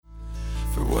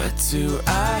What do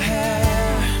I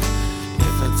have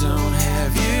if I don't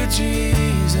have you,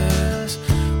 Jesus?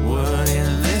 What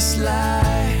in this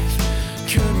life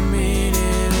could mean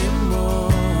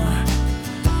anymore?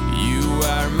 You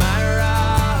are my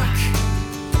rock,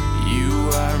 you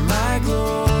are my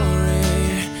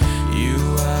glory, you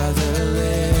are the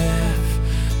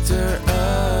lifter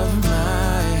of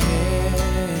my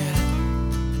head.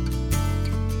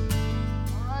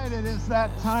 All right, it is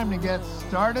that time to get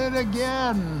started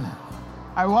again.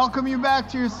 I welcome you back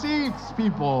to your seats,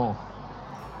 people.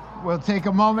 We'll take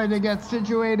a moment to get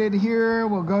situated here.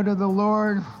 We'll go to the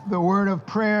Lord, the word of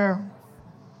prayer.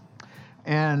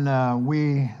 And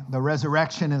the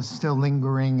resurrection is still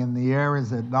lingering in the air,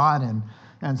 is it not?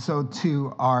 And so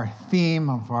to our theme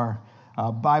of our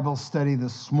Bible study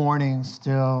this morning,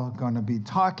 still going to be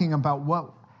talking about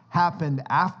what happened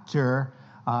after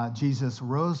Jesus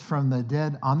rose from the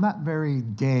dead on that very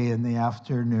day in the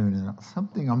afternoon. And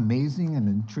something amazing and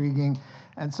intriguing,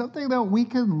 and something that we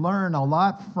can learn a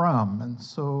lot from. And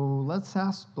so let's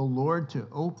ask the Lord to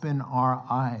open our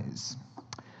eyes.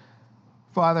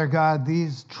 Father God,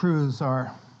 these truths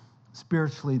are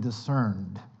spiritually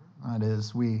discerned. That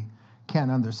is, we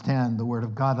can't understand the Word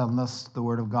of God unless the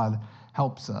Word of God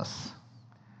helps us.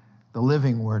 The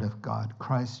living Word of God,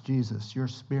 Christ Jesus, your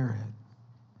Spirit.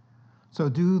 So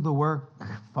do the work,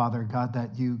 Father God,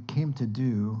 that you came to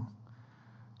do,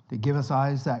 to give us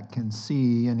eyes that can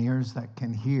see and ears that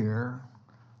can hear,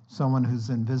 someone who's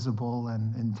invisible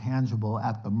and intangible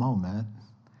at the moment,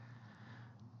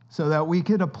 so that we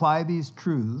could apply these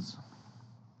truths,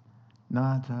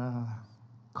 not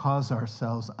cause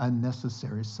ourselves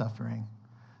unnecessary suffering,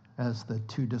 as the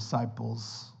two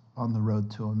disciples on the road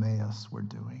to Emmaus were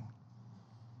doing.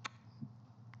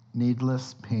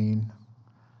 Needless pain,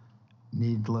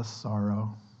 needless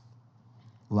sorrow,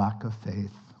 lack of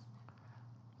faith,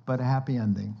 but a happy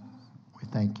ending. We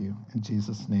thank you. In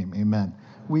Jesus' name, amen.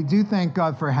 We do thank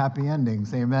God for happy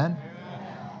endings, amen?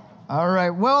 All right,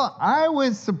 well, I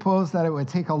would suppose that it would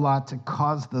take a lot to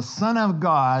cause the Son of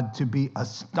God to be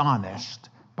astonished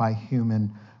by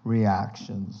human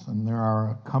reactions. And there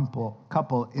are a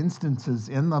couple instances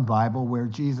in the Bible where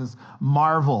Jesus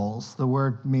marvels. The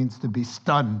word means to be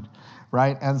stunned,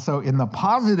 right? And so in the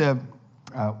positive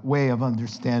way of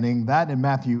understanding that, in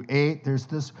Matthew 8, there's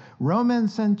this Roman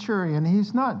centurion.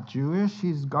 He's not Jewish.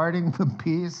 He's guarding the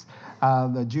peace.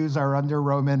 The Jews are under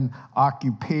Roman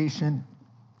occupation.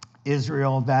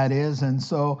 Israel, that is. And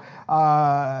so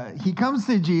he comes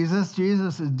to Jesus.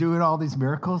 Jesus is doing all these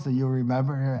miracles that you'll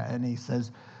remember. And he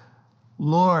says,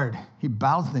 Lord, he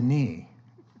bows the knee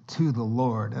to the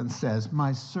Lord and says,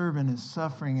 my servant is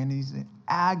suffering and he's in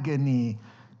agony.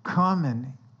 Come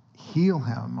and heal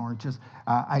him, or just,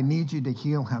 I need you to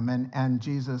heal him. And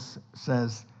Jesus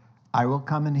says, I will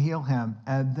come and heal him.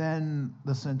 And then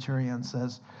the centurion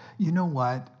says, you know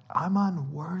what? I'm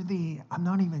unworthy. I'm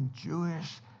not even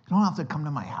Jewish. You don't have to come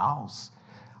to my house.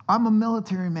 I'm a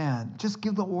military man. Just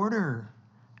give the order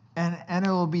and it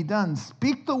will be done.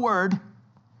 Speak the word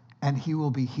and he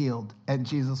will be healed. And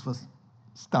Jesus was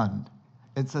stunned.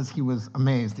 It says he was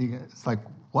amazed. It's like,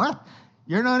 what?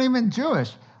 You're not even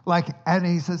Jewish. And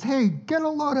he says, hey, get a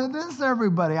load of this,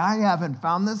 everybody. I haven't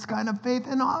found this kind of faith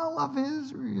in all of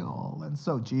Israel. And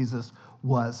so Jesus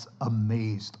was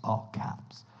amazed, all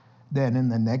caps. Then in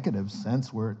the negative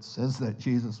sense, where it says that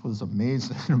Jesus was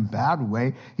amazed in a bad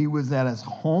way, he was at his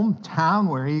hometown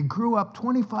where he grew up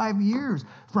 25 years.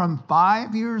 From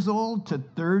 5 years old to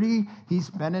 30, he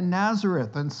spent in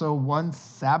Nazareth. And so one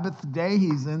Sabbath day,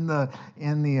 he's in the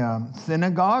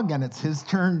synagogue, and it's his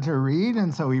turn to read.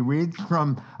 And so he reads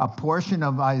from a portion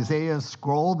of Isaiah's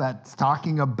scroll that's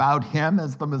talking about him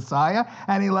as the Messiah.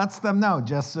 And he lets them know,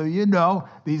 just so you know,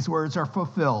 these words are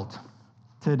fulfilled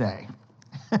today.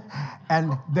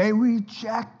 And they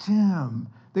reject him.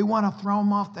 They want to throw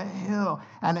him off the hill.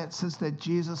 And it says that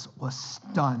Jesus was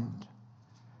stunned.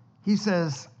 He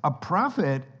says a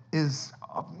prophet is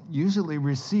usually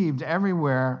received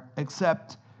everywhere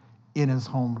except in his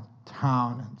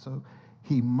hometown. And so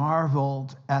he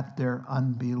marveled at their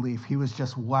unbelief. He was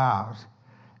just wowed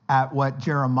at what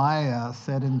Jeremiah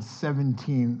said in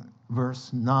 17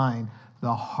 verse 9.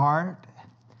 The heart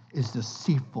is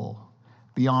deceitful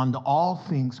beyond all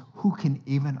things, who can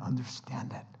even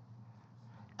understand it?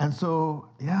 And so,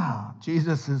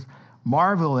 Jesus is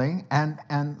marveling, and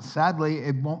sadly,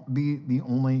 it won't be the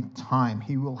only time.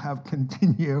 He will have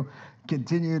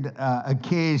continued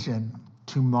occasion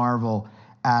to marvel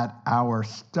at our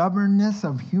stubbornness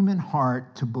of human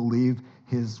heart to believe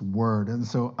his word. And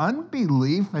so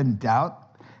unbelief and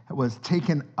doubt was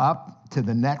taken up to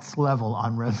the next level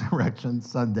on Resurrection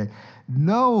Sunday.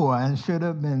 No one should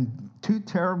have been too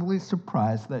terribly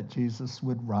surprised that Jesus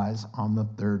would rise on the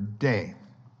third day.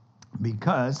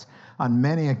 Because on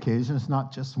many occasions,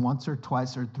 not just once or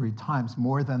twice or three times,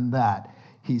 more than that,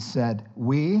 he said,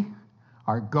 we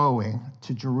are going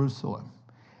to Jerusalem.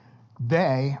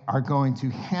 They are going to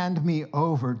hand me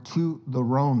over to the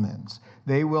Romans.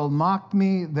 They will mock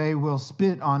me, they will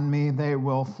spit on me, they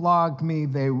will flog me,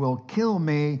 they will kill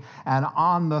me, and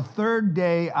on the third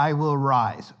day I will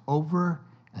rise. Over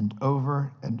and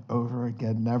over and over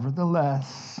again.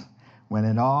 Nevertheless, when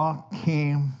it all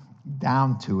came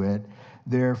down to it,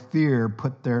 their fear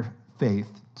put their faith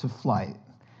to flight.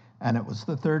 And it was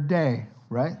the third day,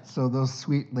 right? So those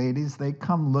sweet ladies, they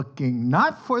come looking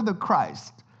not for the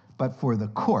Christ, but for the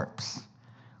corpse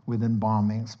with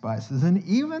embalming spices. And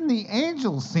even the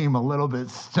angels seem a little bit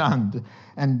stunned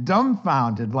and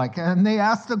dumbfounded. And they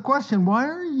ask the question, why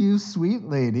are you sweet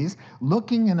ladies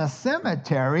looking in a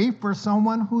cemetery for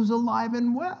someone who's alive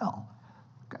and well?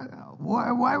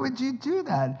 Why would you do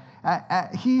that?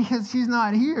 He's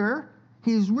not here.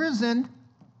 He's risen,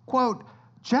 quote,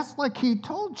 just like he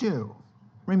told you.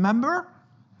 Remember?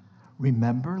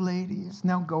 Remember, ladies?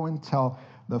 Now go and tell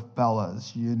the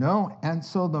fellas, And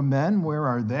so the men, where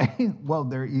are they? Well,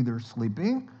 they're either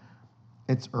sleeping,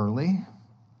 it's early,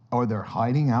 or they're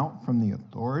hiding out from the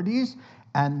authorities.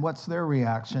 And what's their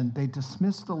reaction? They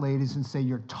dismiss the ladies and say,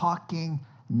 you're talking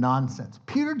nonsense.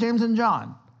 Peter, James, and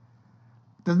John.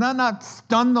 Does that not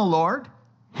stun the Lord?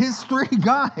 His three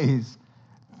guys,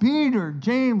 Peter,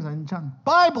 James, and John,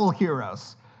 Bible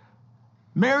heroes.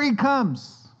 Mary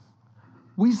comes.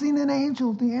 We've seen an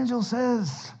angel. The angel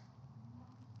says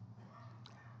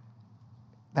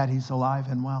that he's alive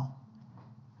and well.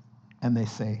 And they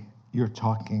say, you're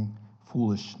talking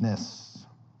foolishness.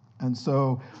 And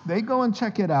so they go and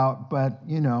check it out, but,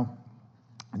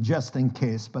 just in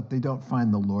case, but they don't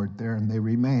find the Lord there, and they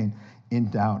remain in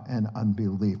doubt and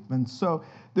unbelief. And so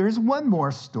there's one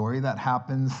more story that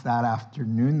happens that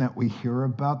afternoon that we hear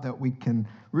about that we can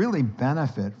really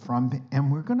benefit from,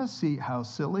 and we're going to see how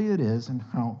silly it is and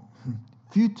how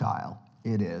futile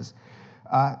it is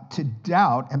to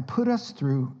doubt and put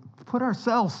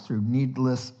ourselves through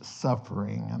needless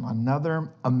suffering. And another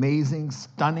amazing,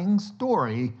 stunning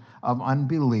story of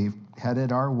unbelief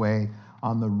headed our way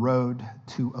on the road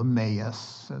to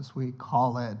Emmaus, as we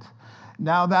call it.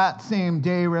 Now that same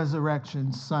day,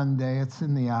 Resurrection Sunday, it's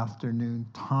in the afternoon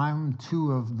time,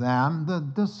 two of them, the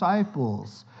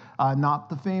disciples, not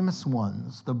the famous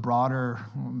ones, the broader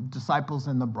disciples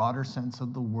in the broader sense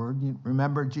of the word. You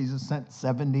remember Jesus sent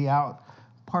 70 out,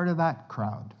 part of that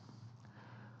crowd.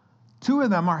 Two of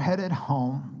them are headed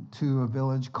home to a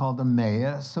village called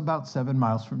Emmaus, about 7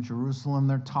 miles from Jerusalem.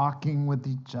 They're talking with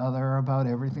each other about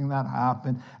everything that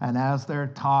happened. And as they're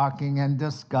talking and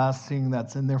discussing,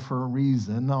 that's in there for a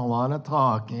reason, a lot of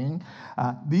talking.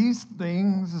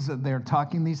 They're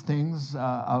talking these things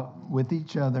with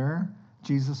each other.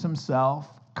 Jesus himself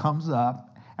comes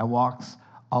up and walks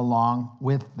along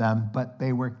with them, but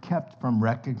they were kept from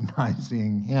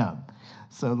recognizing him.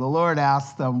 So the Lord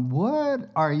asked them, what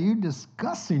are you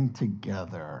discussing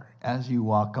together as you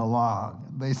walk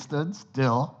along? They stood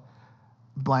still,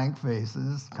 blank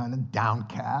faces, kind of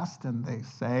downcast, and they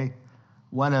say,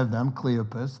 one of them,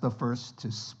 Cleopas, the first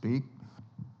to speak,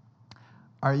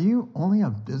 are you only a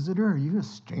visitor? Are you a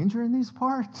stranger in these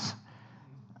parts?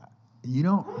 You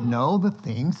don't know the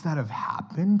things that have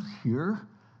happened here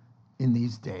in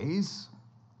these days?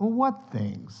 Well, what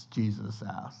things? Jesus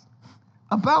asked.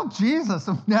 About Jesus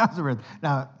of Nazareth.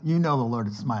 Now, the Lord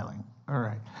is smiling. All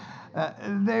right.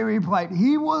 They replied,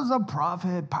 he was a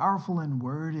prophet, powerful in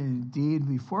word and deed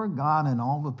before God and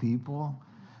all the people.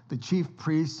 The chief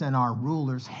priests and our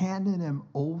rulers handed him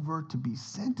over to be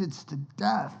sentenced to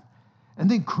death, and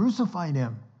they crucified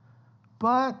him.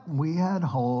 But we had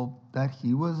hope that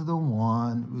he was the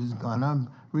one who's going to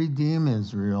redeem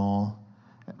Israel.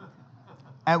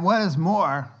 And what is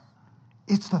more,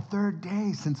 it's the third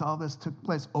day since all this took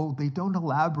place. Oh, they don't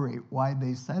elaborate why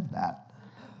they said that.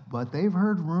 But they've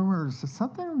heard rumors.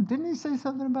 Didn't he say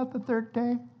something about the third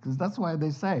day? Because that's why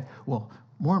they say, well,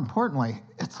 more importantly,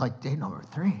 it's like day number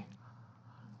 3.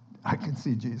 I can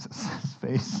see Jesus'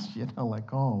 face,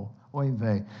 like, oh, oy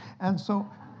vey. And so,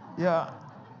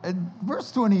 in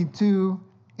verse 22,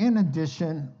 in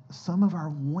addition, some of our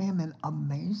women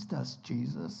amazed us,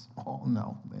 Jesus. Oh,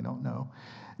 no, they don't know.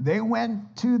 They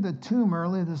went to the tomb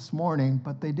early this morning,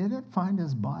 but they didn't find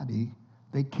his body.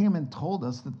 They came and told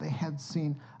us that they had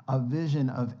seen a vision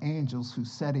of angels who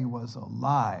said he was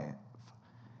alive.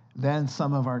 Then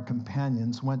some of our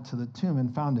companions went to the tomb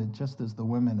and found it just as the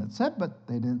women had said, but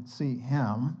they didn't see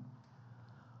him.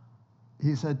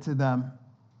 He said to them,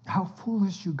 how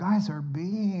foolish you guys are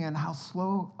being, and how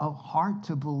slow of heart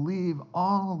to believe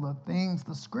all the things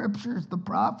the scriptures, the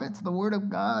prophets, the word of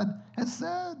God has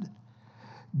said.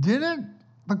 Didn't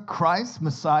the Christ,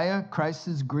 Messiah, Christ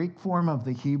is Greek form of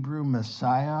the Hebrew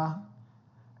Messiah,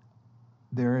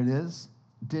 there it is.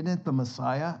 Didn't the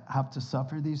Messiah have to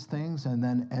suffer these things and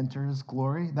then enter his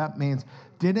glory? That means,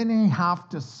 didn't he have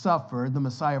to suffer, the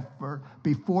Messiah,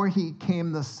 before he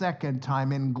came the second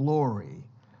time in glory?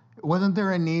 Wasn't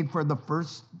there a need for the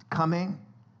first coming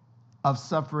of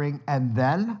suffering and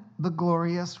then the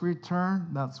glorious return?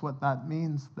 That's what that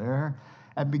means there.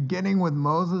 And beginning with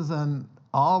Moses and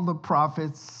all the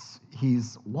prophets,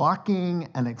 he's walking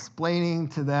and explaining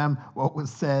to them what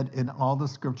was said in all the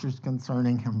scriptures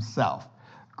concerning himself.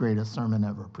 Greatest sermon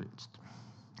ever preached.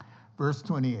 Verse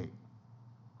 28.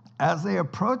 As they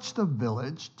approach the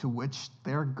village to which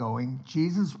they're going,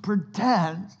 Jesus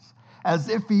pretends as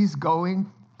if he's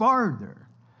going farther.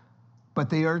 But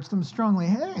they urged him strongly,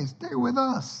 hey, stay with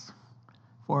us,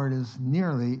 for it is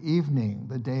nearly evening.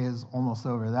 The day is almost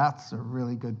over. That's a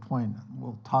really good point.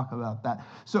 We'll talk about that.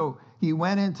 So he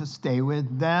went in to stay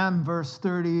with them. Verse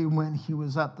 30, when he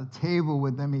was at the table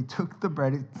with them, he took the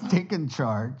bread, he's taken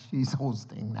charge. He's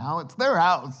hosting now. It's their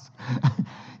house.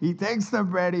 He takes the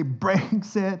bread, he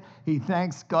breaks it, he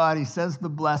thanks God, he says the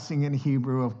blessing in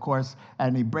Hebrew, of course,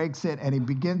 and he breaks it, and he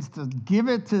begins to give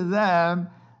it to them.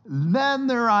 Then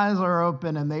their eyes are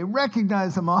open, and they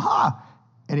recognize him. Aha!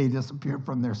 And he disappeared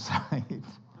from their sight.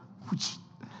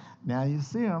 Now you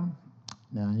see him.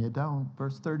 Now you don't.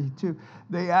 Verse 32.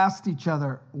 They asked each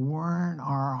other, weren't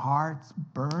our hearts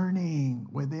burning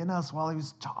within us while he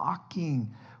was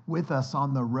talking with us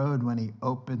on the road when he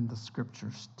opened the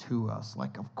scriptures to us?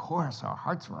 Like, of course, our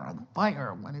hearts were on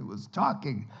fire when he was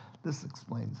talking. This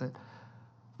explains it.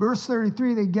 Verse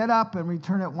 33, they get up and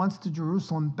return at once to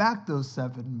Jerusalem, back those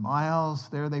 7 miles.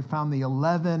 There they found the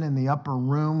 11 in the upper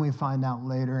room, we find out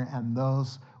later, and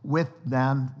those with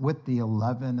them, with the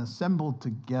 11, assembled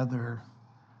together.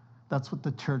 That's what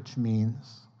the church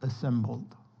means,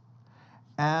 assembled.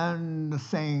 And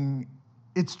saying,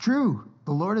 it's true,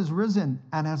 the Lord has risen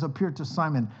and has appeared to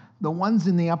Simon. The ones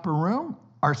in the upper room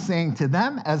are saying to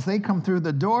them as they come through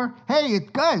the door, hey,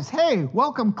 guys, hey,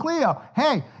 welcome Cleo.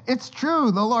 Hey, it's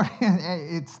true, the Lord,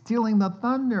 it's stealing the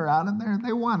thunder out of there.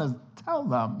 They want to tell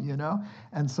them, you know.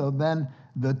 And so then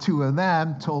the two of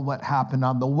them told what happened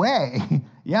on the way.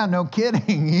 Yeah, no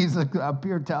kidding, he's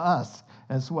appeared to us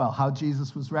as well. How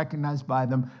Jesus was recognized by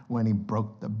them when he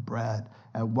broke the bread.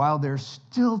 And while they're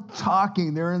still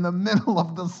talking, they're in the middle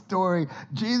of the story,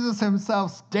 Jesus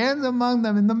himself stands among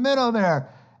them in the middle there.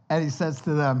 And he says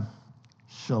to them,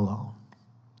 shalom.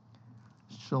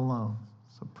 Shalom.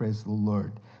 So praise the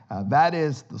Lord. That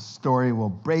is the story. We'll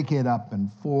break it up in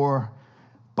 4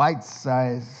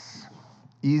 bite-sized,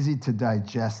 easy to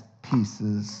digest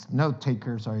pieces. Note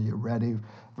takers, are you ready?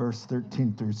 Verse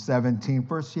 13 through 17.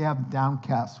 First, you have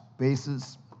downcast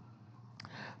faces.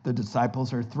 The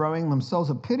disciples are throwing themselves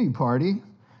a pity party.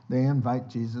 They invite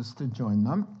Jesus to join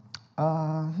them.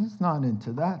 He's not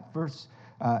into that. Verse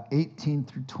 18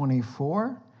 through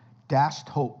 24, dashed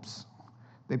hopes.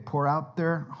 They pour out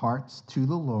their hearts to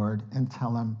the Lord and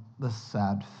tell him the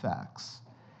sad facts.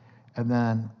 And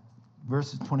then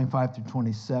verses 25 through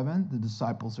 27, the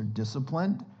disciples are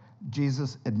disciplined.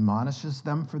 Jesus admonishes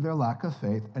them for their lack of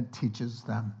faith and teaches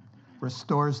them,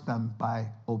 restores them by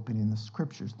opening the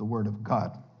scriptures, the word of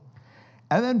God.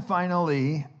 And then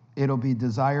finally, it'll be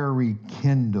desire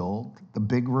rekindled. The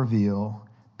big reveal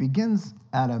begins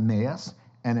at Emmaus,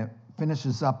 and it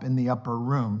finishes up in the upper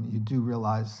room. You do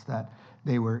realize that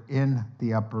they were in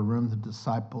the upper room, the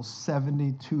disciples,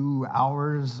 72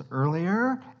 hours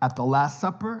earlier at the Last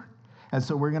Supper. And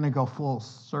so we're going to go full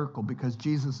circle because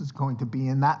Jesus is going to be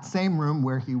in that same room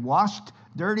where he washed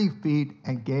dirty feet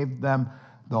and gave them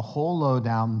the whole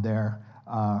lowdown there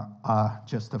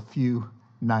just a few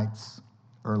nights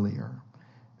earlier.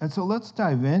 And so let's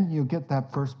dive in. You'll get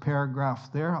that first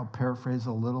paragraph there. I'll paraphrase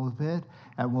a little bit,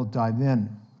 and we'll dive in.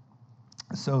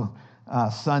 So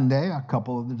Sunday, a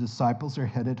couple of the disciples are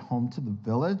headed home to the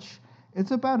village.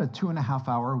 It's about a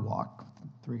 2.5-hour walk,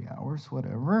 3 hours,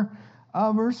 whatever.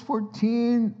 Verse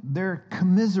 14, they're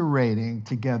commiserating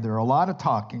together. A lot of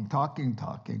talking,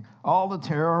 all the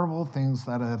terrible things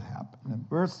that had happened. And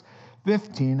verse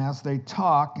 15, as they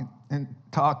talk and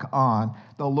talk on,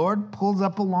 the Lord pulls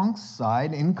up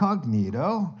alongside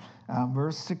incognito.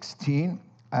 Verse 16,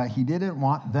 he didn't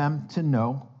want them to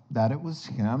know that it was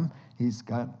him. He's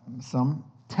got some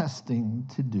testing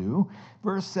to do.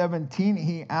 Verse 17,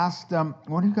 he asked them,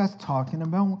 what are you guys talking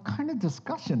about? What kind of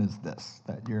discussion is this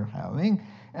that you're having?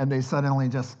 And they suddenly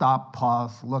just stop,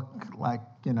 pause, look like,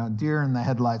 deer in the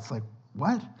headlights, like,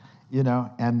 what?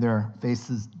 And their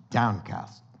faces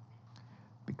downcast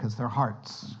because their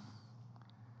hearts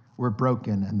were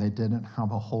broken and they didn't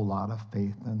have a whole lot of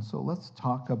faith. And so let's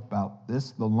talk about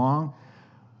this. The long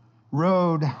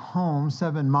road home,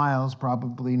 7 miles,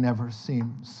 probably never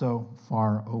seemed so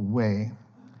far away.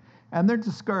 And they're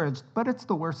discouraged, but it's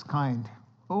the worst kind.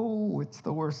 Oh, it's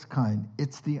the worst kind.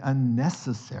 It's the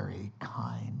unnecessary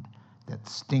kind that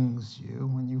stings you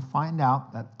when you find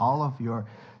out that all of your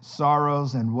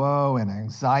sorrows and woe and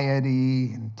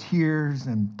anxiety and tears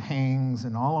and pangs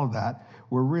and all of that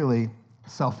were really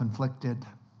self-inflicted.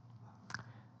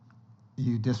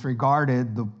 You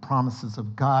disregarded the promises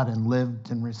of God and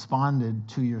lived and responded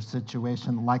to your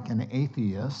situation like an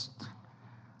atheist.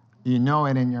 You know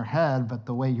it in your head, but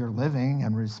the way you're living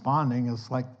and responding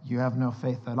is like you have no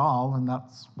faith at all, and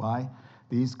that's why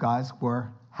these guys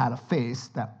had a face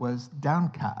that was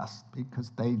downcast,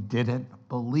 because they didn't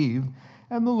believe,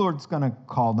 and the Lord's going to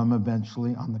call them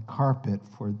eventually on the carpet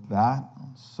for that.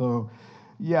 So,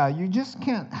 yeah, you just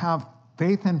can't have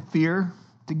faith and fear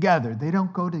together. They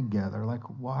don't go together like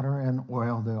water and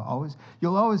oil.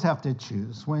 You'll always have to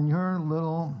choose. When your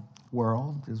little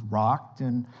world is rocked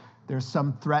and there's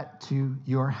some threat to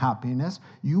your happiness,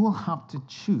 you will have to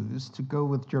choose to go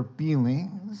with your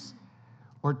feelings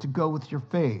or to go with your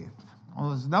faith. Well,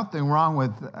 there's nothing wrong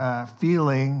with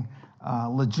feeling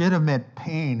legitimate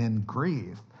pain and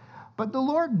grief. But the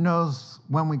Lord knows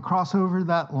when we cross over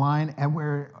that line and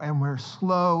we're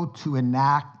slow to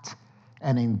enact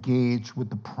and engage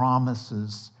with the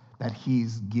promises that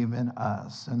he's given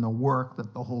us and the work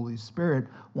that the Holy Spirit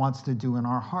wants to do in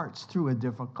our hearts through a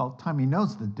difficult time. He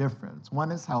knows the difference.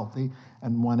 One is healthy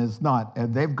and one is not.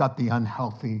 And they've got the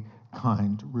unhealthy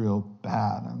kind real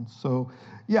bad. And so,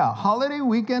 yeah, holiday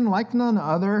weekend like none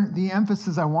other. The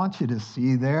emphasis I want you to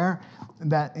see there,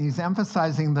 that he's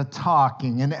emphasizing the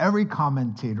talking, and every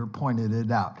commentator pointed it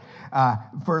out.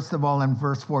 First of all, in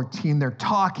verse 14, they're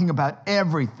talking about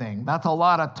everything. That's a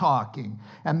lot of talking.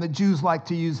 And the Jews like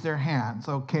to use their hands,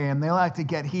 okay? And they like to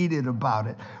get heated about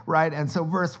it, right? And so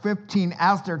verse 15,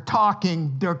 as they're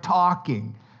talking, they're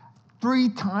talking. 3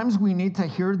 times we need to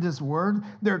hear this word.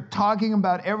 They're talking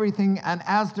about everything, and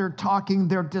as they're talking,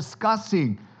 they're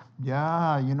discussing.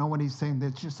 Yeah, you know what he's saying?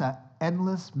 It's just that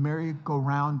endless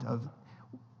merry-go-round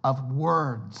of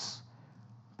words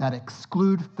that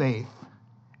exclude faith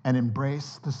and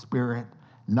embrace the spirit,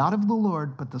 not of the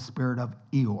Lord, but the spirit of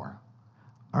Eeyore.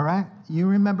 All right? You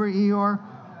remember Eeyore?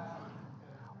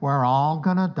 We're all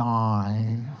gonna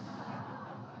die.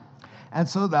 And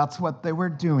so that's what they were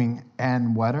doing.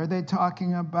 And what are they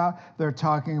talking about? They're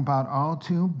talking about, oh,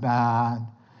 too bad.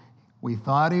 We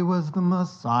thought he was the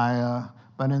Messiah,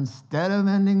 but instead of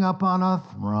ending up on a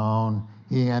throne,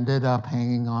 he ended up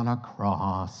hanging on a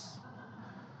cross.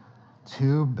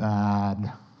 Too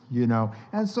bad,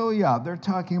 And so, yeah, they're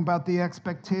talking about the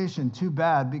expectation. Too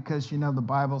bad, because, the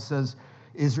Bible says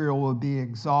Israel would be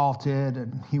exalted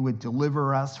and he would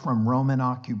deliver us from Roman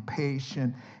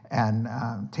occupation and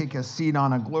take a seat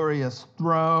on a glorious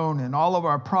throne, and all of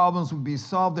our problems would be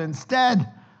solved.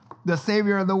 Instead, the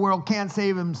Savior of the world can't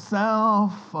save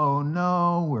himself. Oh,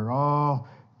 no, we're all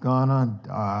gonna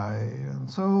die. And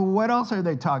so what else are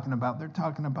they talking about? They're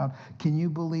talking about, can you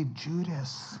believe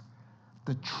Judas?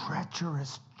 The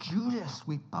treacherous Judas.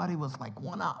 We thought he was like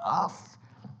one of us.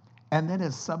 And then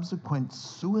his subsequent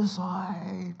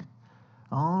suicide.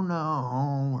 Oh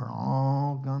no, we're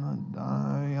all gonna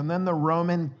die. And then the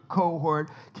Roman cohort.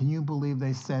 Can you believe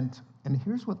they sent, and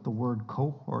here's what the word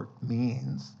cohort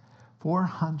means.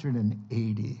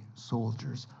 480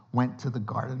 soldiers went to the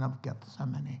Garden of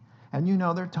Gethsemane. And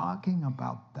they're talking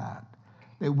about that.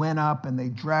 They went up and they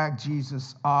dragged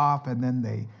Jesus off, and then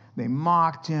they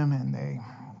mocked him and they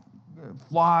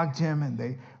flogged him and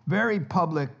they very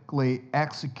publicly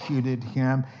executed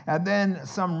him. And then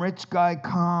some rich guy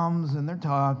comes, and they're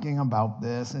talking about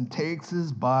this, and takes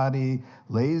his body,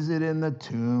 lays it in the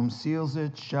tomb, seals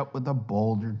it shut with a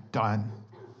boulder. Done.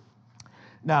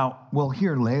 Now, we'll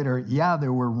hear later,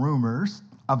 there were rumors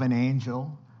of an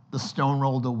angel. The stone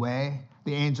rolled away.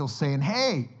 The angel saying,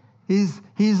 hey, he's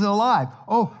alive.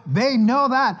 Oh, they know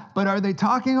that, but are they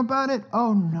talking about it?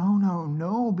 Oh,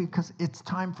 no, because it's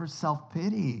time for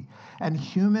self-pity. And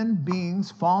human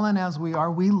beings, fallen as we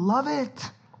are, we love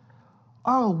it.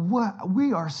 Oh,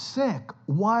 we are sick.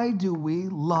 Why do we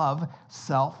love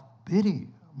self-pity?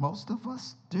 Most of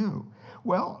us do.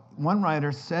 Well, one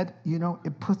writer said,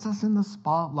 it puts us in the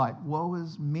spotlight. Woe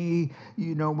is me.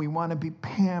 We want to be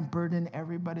pampered and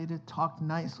everybody to talk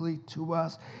nicely to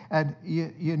us. And,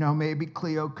 maybe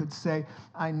Cleo could say,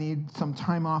 I need some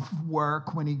time off of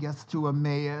work when he gets to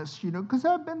Emmaus, because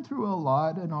I've been through a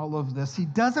lot and all of this. He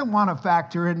doesn't want to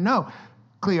factor in, no,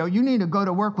 Cleo, you need to go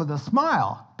to work with a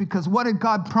smile, because what did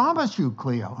God promise you,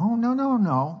 Cleo? Oh,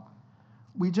 no.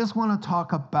 We just want to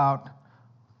talk about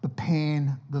the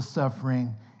pain, the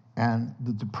suffering, and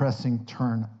the depressing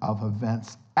turn of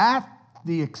events at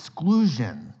the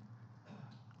exclusion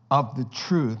of the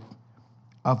truth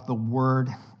of the Word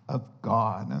of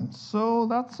God. And so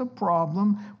that's a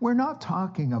problem. We're not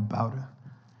talking about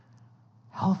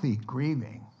healthy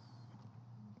grieving.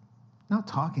 Not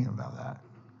talking about that.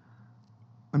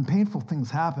 When painful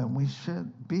things happen, we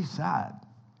should be sad.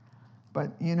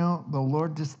 But, the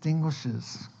Lord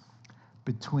distinguishes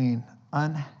between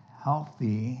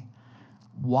unhealthy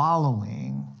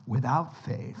wallowing without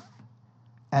faith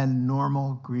and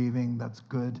normal grieving that's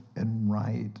good and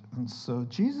right. And so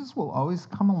Jesus will always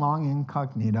come along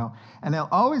incognito, and he'll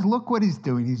always look what he's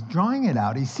doing. He's drawing it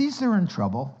out. He sees they're in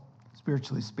trouble,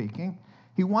 spiritually speaking.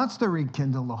 He wants to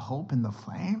rekindle the hope in the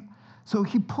flame. So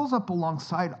he pulls up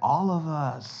alongside all of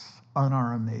us on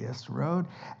our Emmaus road,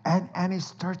 and he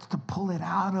starts to pull it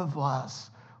out of us.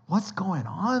 What's going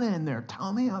on in there?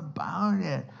 Tell me about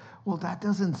it. Well, that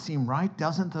doesn't seem right.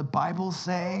 Doesn't the Bible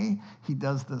say? He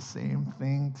does the same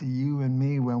thing to you and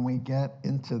me when we get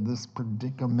into this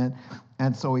predicament.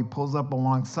 And so he pulls up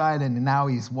alongside, and now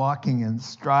he's walking in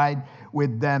stride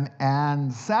with them.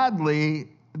 And sadly,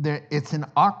 it's an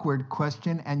awkward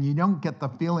question, and you don't get the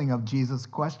feeling of Jesus'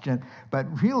 question. But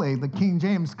really, the King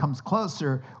James comes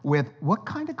closer with, what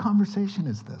kind of conversation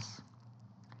is this?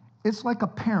 It's like a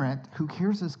parent who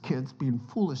hears his kids being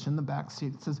foolish in the back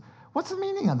seat and says, what's the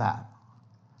meaning of that?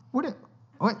 What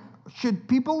should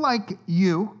people like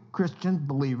you, Christian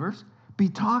believers, be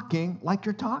talking like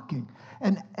you're talking?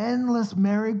 An endless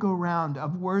merry-go-round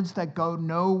of words that go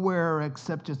nowhere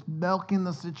except just milking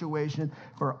the situation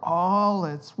for all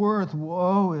it's worth.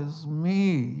 Woe is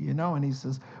me, And he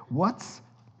says, what's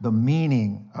the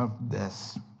meaning of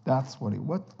this? That's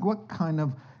what kind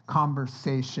of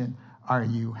conversation are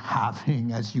you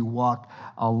having as you walk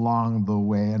along the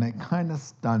way? And it kind of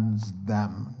stuns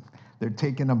them. They're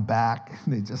taken aback.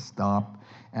 They just stop,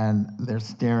 and they're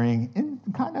staring in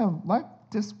kind of like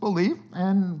disbelief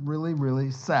and really,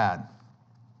 really sad.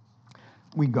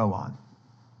 We go on.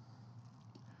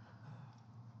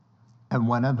 And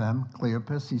one of them,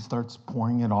 Cleopas, he starts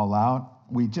pouring it all out.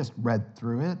 We just read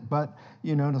through it, but,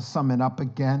 to sum it up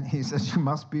again, he says, you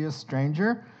must be a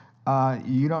stranger.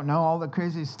 You don't know all the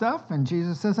crazy stuff. And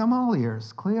Jesus says, I'm all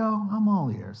ears. Cleo, I'm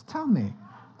all ears. Tell me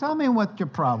what your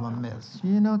problem is.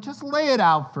 Just lay it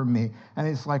out for me. And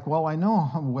he's like, well, I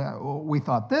know we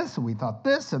thought this, and we thought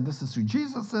this, and this is who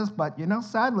Jesus is. But,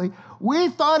 sadly, we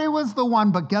thought he was the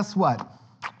one. But guess what?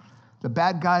 The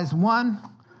bad guys won.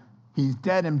 He's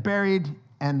dead and buried.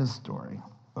 End of story.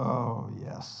 Oh,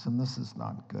 yes, and this is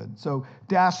not good. So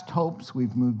dashed hopes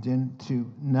we've moved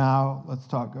into now. Let's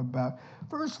talk about,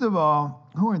 first of all,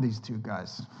 who are these two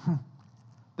guys?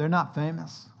 They're not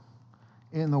famous.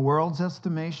 In the world's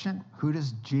estimation, who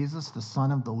does Jesus, the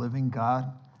Son of the living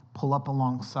God, pull up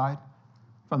alongside?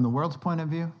 From the world's point of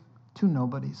view, two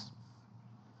nobodies.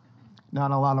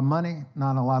 Not a lot of money,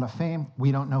 not a lot of fame.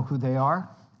 We don't know who they are.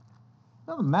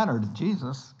 Doesn't matter to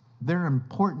Jesus. They're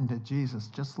important to Jesus,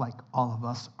 just like all of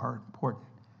us are important.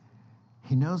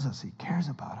 He knows us. He cares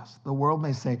about us. The world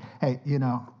may say, hey,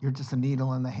 you're just a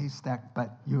needle in the haystack,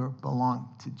 but you belong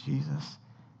to Jesus.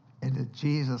 And to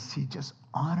Jesus, he just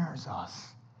honors us.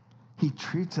 He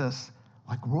treats us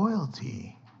like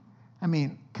royalty. I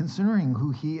mean, considering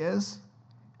who he is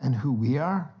and who we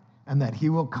are, and that he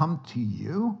will come to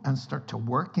you and start to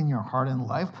work in your heart and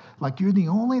life like you're the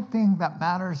only thing that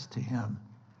matters to him.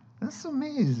 That's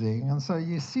amazing. And so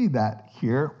you see that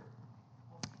here.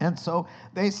 And so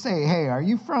they say, hey, are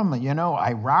you from,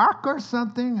 Iraq or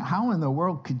something? How in the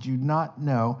world could you not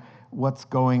know what's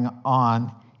going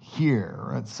on here?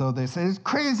 And so they say, it's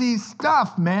crazy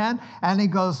stuff, man. And he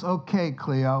goes, okay,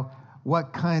 Cleo,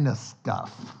 what kind of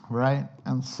stuff, right?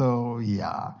 And so,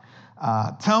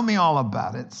 tell me all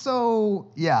about it.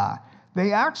 So,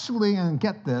 they actually, and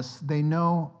get this, they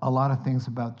know a lot of things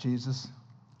about Jesus.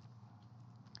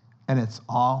 And it's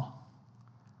all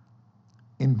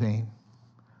in vain.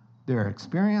 Their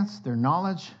experience, their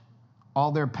knowledge,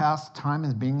 all their past time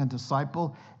as being a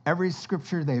disciple, every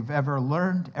scripture they've ever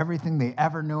learned, everything they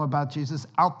ever knew about Jesus,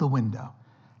 out the window.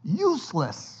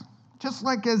 Useless. Just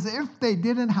like as if they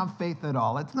didn't have faith at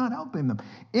all. It's not helping them.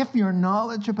 If your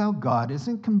knowledge about God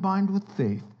isn't combined with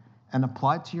faith and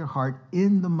applied to your heart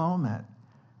in the moment,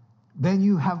 then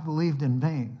you have believed in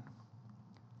vain,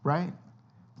 right?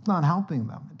 It's not helping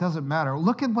them. It doesn't matter.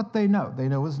 Look at what they know. They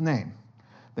know his name.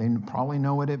 They probably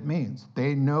know what it means.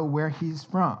 They know where he's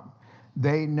from.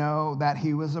 They know that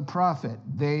he was a prophet.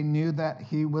 They knew that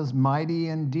he was mighty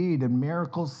in deed and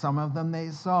miracles, some of them they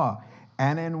saw.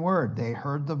 And in word, they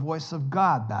heard the voice of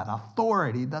God, that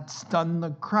authority that stunned the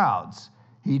crowds.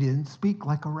 He didn't speak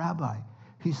like a rabbi.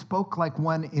 He spoke like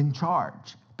one in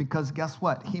charge, because guess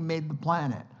what? He made the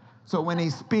planet. So when he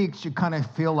speaks, you kind of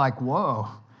feel like, whoa,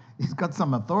 he's got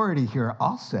some authority here,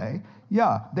 I'll say.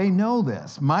 Yeah, they know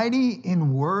this. Mighty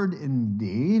in word and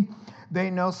deed.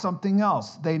 They know something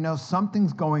else. They know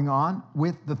something's going on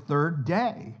with the third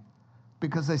day,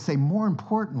 because they say, more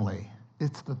importantly,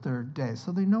 it's the third day.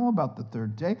 So they know about the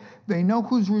third day. They know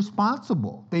who's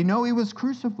responsible. They know he was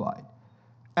crucified.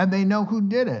 And they know who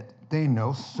did it. They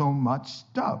know so much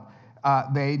stuff.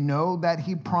 They know that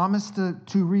he promised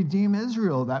to redeem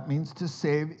Israel. That means to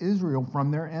save Israel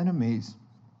from their enemies.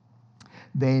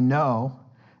 They know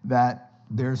that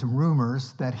there's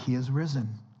rumors that he has risen.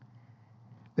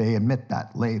 They admit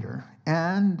that later.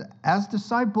 And as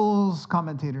disciples,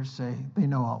 commentators say, they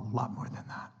know a lot more than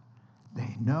that.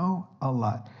 They know a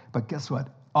lot. But guess what?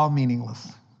 All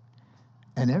meaningless.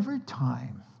 And every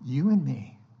time you and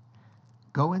me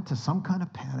go into some kind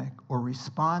of panic or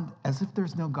respond as if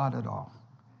there's no God at all,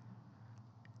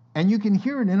 and you can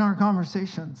hear it in our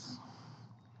conversations,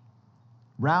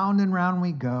 round and round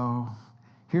we go.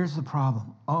 Here's the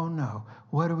problem. Oh no,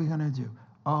 what are we going to do?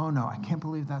 Oh no, I can't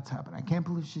believe that's happened. I can't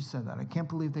believe she said that. I can't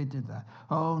believe they did that.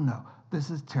 Oh no, this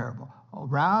is terrible.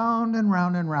 Round and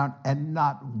round and round, and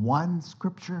not one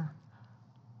scripture,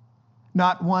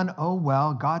 not one, oh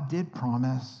well, God did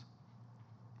promise.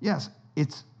 Yes,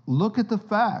 it's look at the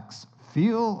facts,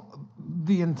 feel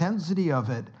the intensity of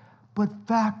it, but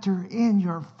factor in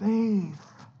your faith.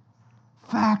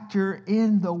 Factor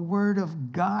in the word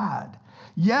of God.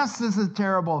 Yes, this is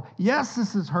terrible. Yes,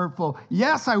 this is hurtful.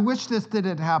 Yes, I wish this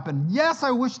didn't happen. Yes,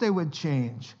 I wish they would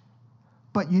change.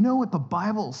 But you know what the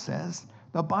Bible says?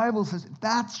 The Bible says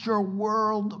that's your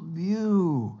world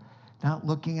view. Not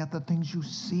looking at the things you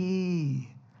see,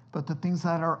 but the things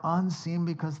that are unseen,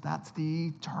 because that's the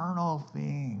eternal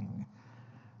thing.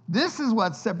 This is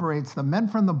what separates the men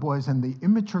from the boys and the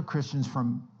immature Christians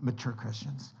from mature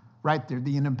Christians. Right there,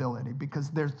 the inability.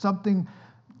 Because there's something,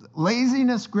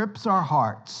 laziness grips our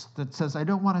hearts that says, I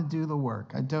don't want to do the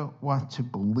work. I don't want to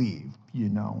believe,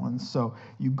 And so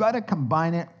you've got to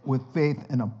combine it with faith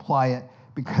and apply it,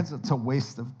 because it's a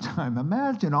waste of time.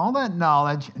 Imagine all that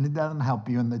knowledge and it doesn't help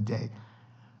you in the day.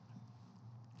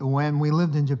 When we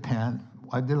lived in Japan,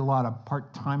 I did a lot of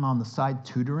part-time on the side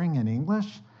tutoring in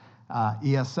English,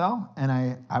 ESL, and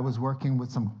I was working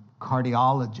with some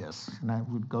cardiologists, and I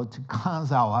would go to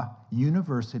Kanazawa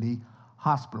University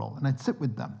Hospital, and I'd sit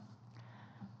with them.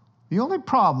 The only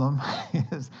problem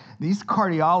is these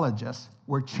cardiologists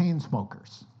were chain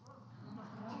smokers.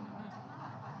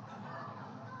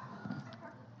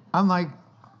 I'm like,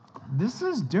 this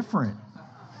is different.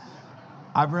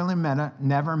 I've really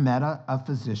never met a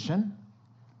physician,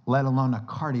 let alone a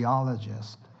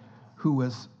cardiologist, who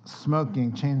was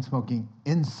chain smoking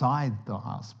inside the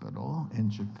hospital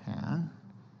in Japan.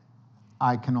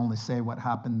 I can only say what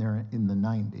happened there in the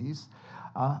 90s.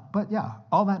 But yeah,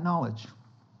 all that knowledge,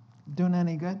 doing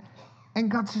any good? And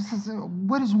God just says,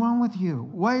 what is wrong with you?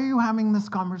 Why are you having this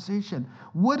conversation?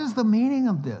 What is the meaning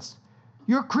of this?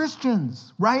 You're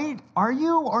Christians, right? Are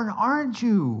you or aren't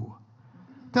you?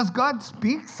 Does God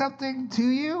speak something to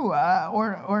you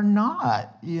or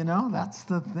not? That's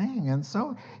the thing. And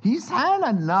so he's had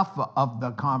enough of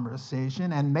the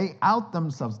conversation, and they out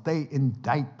themselves. They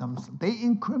indict themselves. They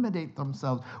incriminate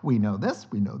themselves. We know this,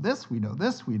 we know this, we know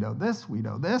this, we know this, we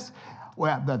know this.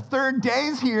 Well, the third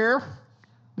day's here.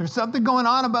 There's something going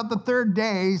on about the third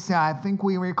day. So I think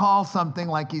we recall something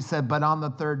like he said, but on the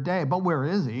third day. But where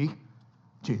is he?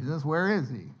 Jesus, where is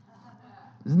he?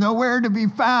 He's nowhere to be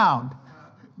found.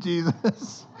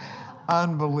 Jesus.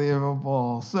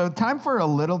 Unbelievable. So time for a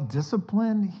little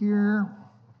discipline here.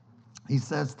 He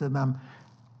says to them,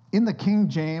 in the King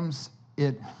James,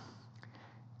 it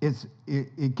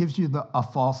gives you a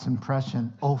false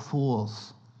impression. Oh,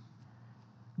 fools.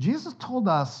 Jesus told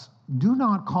us, do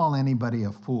not call anybody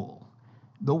a fool.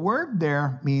 The word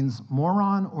there means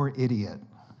moron or idiot.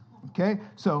 Okay?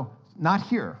 So not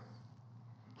here.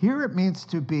 Here it means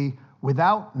to be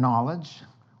without knowledge,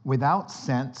 without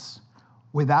sense,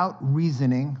 without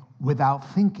reasoning,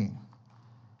 without thinking.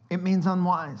 It means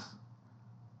unwise.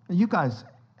 You guys,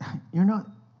 you're not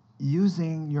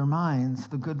using your minds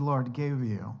the good Lord gave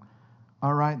you.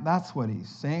 All right, that's what he's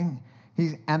saying.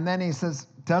 And then he says,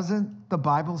 doesn't the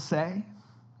Bible say?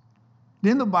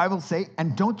 Didn't the Bible say,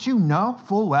 and don't you know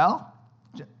full well,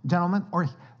 gentlemen, or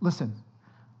listen,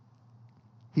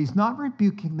 he's not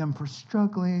rebuking them for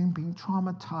struggling, being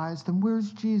traumatized. And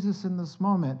where's Jesus in this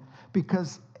moment?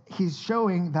 Because he's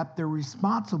showing that they're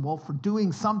responsible for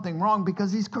doing something wrong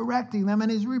because he's correcting them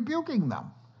and he's rebuking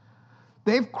them.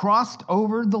 They've crossed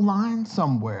over the line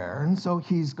somewhere, and so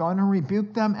he's going to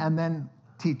rebuke them and then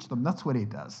teach them. That's what he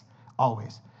does,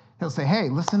 always. He'll say, hey,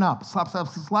 listen up, slap, slap,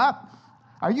 slap.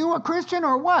 Are you a Christian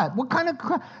or what? What kind of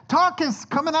talk is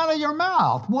coming out of your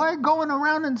mouth? Why going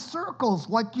around in circles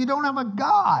like you don't have a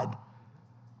God?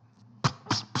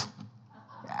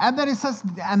 And then he says,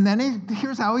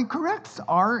 here's how he corrects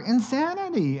our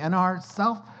insanity and our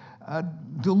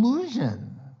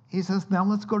self-delusion. He says, now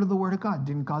let's go to the Word of God.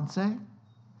 Didn't God say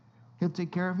he'll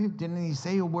take care of you? Didn't he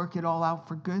say he'll work it all out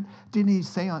for good? Didn't he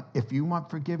say if you want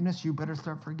forgiveness, you better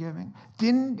start forgiving?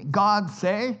 Didn't God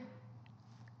say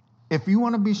if you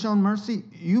want to be shown mercy,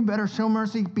 you better show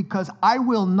mercy because I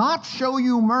will not show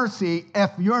you mercy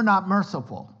if you're not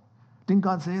merciful? Didn't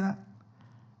God say that?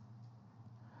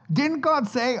 Didn't God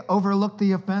say overlook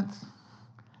the offense?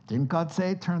 Didn't God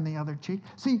say turn the other cheek?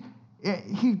 See,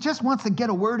 he just wants to get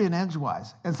a word in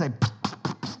edgewise and say,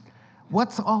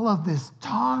 what's all of this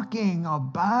talking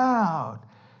about?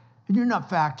 You're not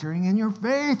factoring in your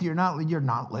faith. You're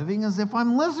not living as if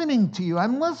I'm listening to you.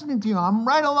 I'm listening to you. I'm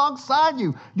right alongside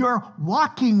you. You're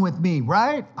walking with me,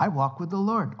 right? I walk with the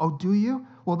Lord. Oh, do you?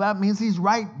 Well, that means he's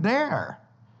right there.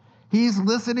 He's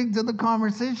listening to the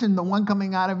conversation, the one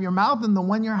coming out of your mouth and the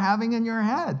one you're having in your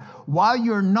head, while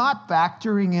you're not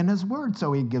factoring in his word.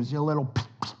 So he gives you a little,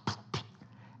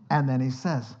 and then he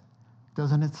says,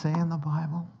 doesn't it say in the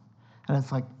Bible? And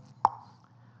it's like,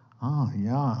 oh,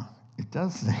 yeah. It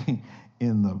does say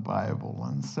in the Bible.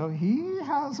 And so he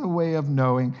has a way of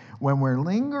knowing when we're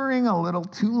lingering a little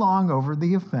too long over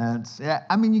the offense.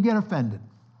 I mean, you get offended.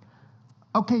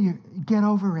 Okay, you get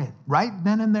over it. Right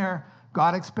then and there,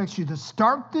 God expects you to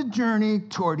start the journey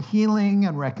toward healing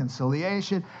and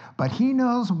reconciliation. But he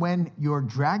knows when you're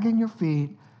dragging your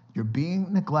feet, you're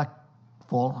being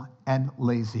neglectful and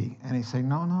lazy. And he's saying,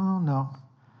 no.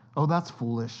 Oh, that's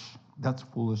foolish. That's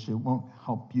foolish. It won't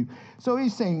help you. So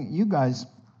he's saying you guys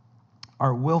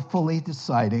are willfully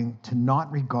deciding to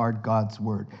not regard God's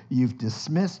word. You've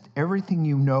dismissed everything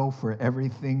you know for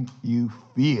everything you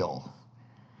feel.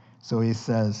 So he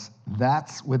says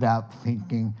that's without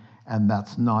thinking, and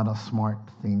that's not a smart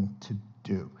thing to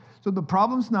do. So the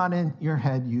problem's not in your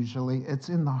head usually. It's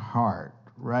in the heart,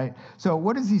 right? So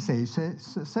what does he say? He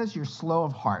says you're slow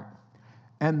of heart.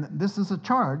 And this is a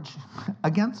charge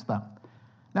against them.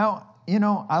 Now,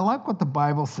 I like what the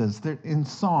Bible says. In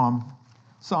Psalms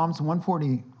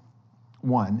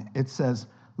 141, it says,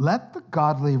 let the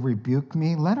godly rebuke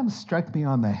me. Let him strike me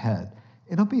on the head.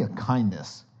 It'll be a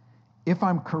kindness. If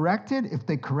I'm corrected, if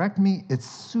they correct me, it's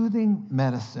soothing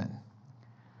medicine.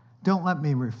 Don't let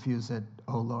me refuse it,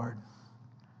 O Lord.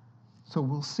 So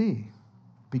we'll see.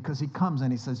 Because he comes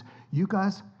and he says, you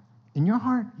guys, in your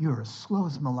heart, you're as slow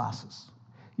as molasses.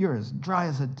 You're as dry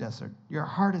as a desert. Your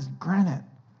heart is granite.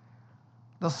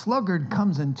 The sluggard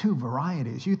comes in two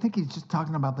varieties. You think he's just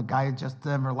talking about the guy who just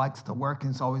never likes to work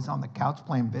and is always on the couch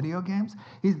playing video games?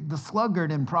 The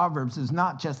sluggard in Proverbs is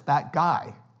not just that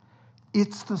guy.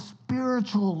 It's the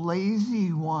spiritual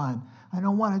lazy one. I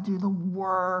don't want to do the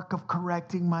work of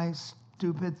correcting my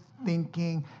stupid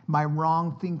thinking, my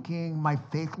wrong thinking, my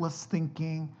faithless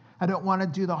thinking. I don't want to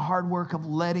do the hard work of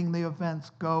letting the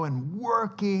offense go and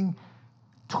working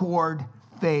toward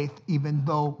faith, even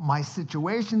though my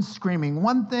situation's screaming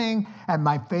one thing and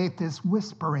my faith is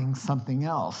whispering something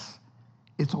else.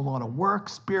 It's a lot of work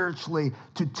spiritually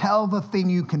to tell the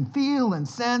thing you can feel and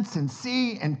sense and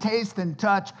see and taste and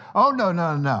touch. Oh,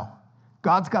 no.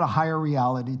 God's got a higher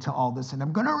reality to all this, and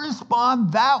I'm going to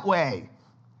respond that way.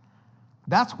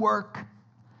 That's work.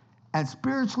 And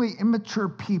spiritually immature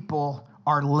people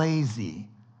are lazy,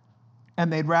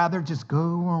 and they'd rather just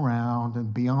go around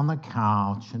and be on the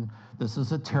couch and this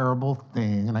is a terrible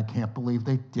thing, and I can't believe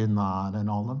they did not, and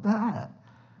all of that.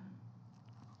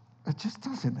 It just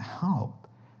doesn't help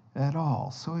at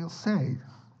all. So he'll say,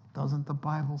 doesn't the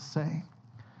Bible say,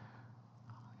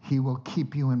 he will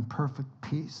keep you in perfect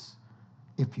peace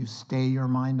if you stay your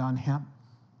mind on him?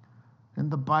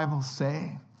 And the Bible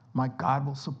say, my God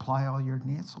will supply all your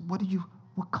needs. So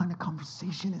what kind of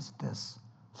conversation is this?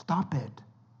 Stop it.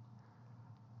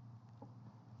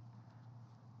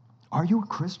 Are you a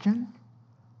Christian?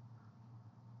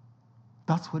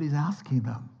 That's what he's asking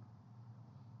them.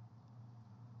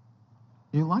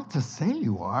 You like to say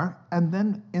you are, and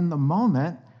then in the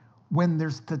moment, when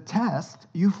there's the test,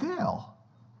 you fail.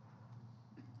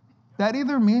 That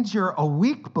either means you're a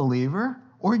weak believer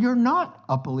or you're not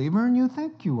a believer and you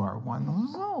think you are one.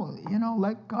 So,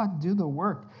 let God do the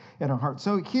work in our heart.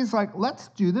 So he's like, let's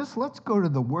do this. Let's go to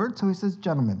the Word. So he says,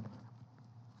 gentlemen,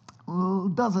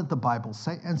 doesn't the Bible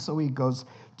say? And so he goes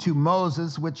to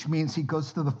Moses, which means he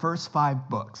goes to the first 5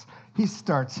 books. He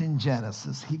starts in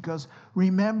Genesis. He goes,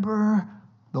 remember,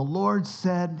 the Lord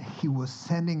said he was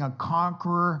sending a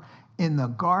conqueror in the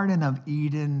Garden of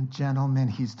Eden, gentlemen.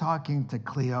 He's talking to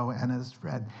Cleo and his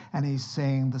friend, and he's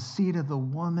saying the seed of the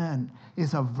woman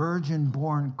is a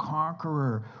virgin-born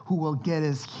conqueror who will get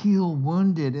his heel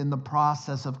wounded in the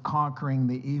process of conquering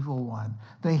the evil one.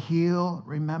 The heel,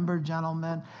 remember,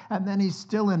 gentlemen? And then he's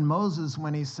still in Moses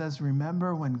when he says,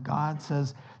 remember when God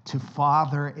says to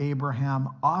Father Abraham,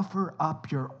 offer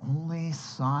up your only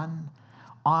son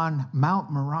on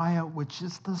Mount Moriah, which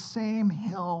is the same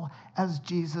hill as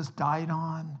Jesus died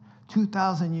on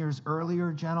 2,000 years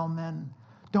earlier, gentlemen.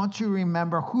 Don't you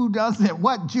remember? Who doesn't?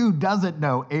 What Jew doesn't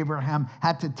know Abraham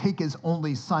had to take his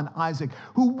only son, Isaac,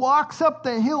 who walks up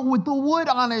the hill with the wood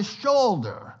on his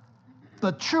shoulder?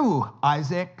 The true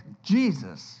Isaac,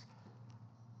 Jesus,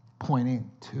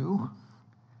 pointing to.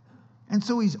 And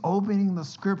so he's opening the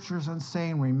scriptures and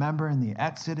saying, remember in the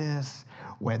Exodus,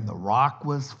 when the rock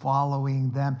was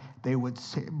following them, they would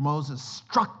say, Moses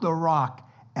struck the rock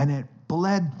and it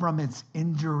bled from its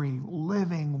injury,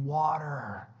 living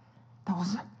water. That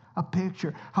was a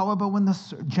picture. However, when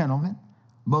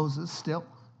Moses still,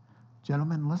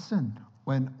 gentlemen, listen,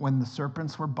 when the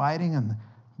serpents were biting and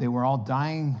they were all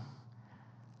dying,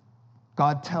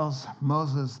 God tells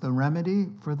Moses the remedy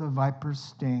for the viper's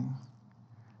sting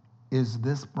is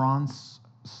this bronze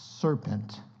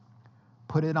serpent.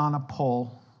 Put it on a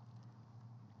pole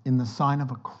in the sign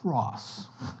of a cross.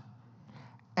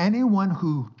 Anyone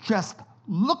who just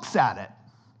looks at it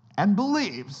and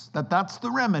believes that that's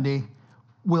the remedy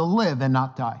will live and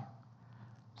not die.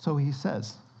 So he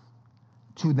says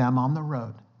to them on the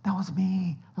road, that was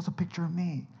me. That's a picture of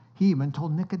me. He even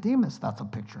told Nicodemus that's a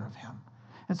picture of him.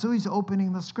 And so he's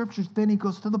opening the scriptures. Then he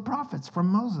goes to the prophets from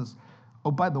Moses. Oh,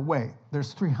 by the way,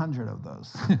 there's 300 of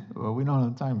those. Well, we don't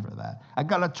have time for that. I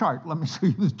got a chart. Let me show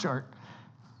you the chart.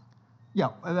 Yeah,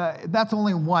 that's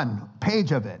only one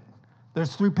page of it.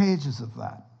 There's 3 pages of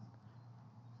that.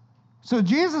 So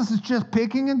Jesus is just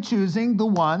picking and choosing the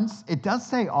ones. It does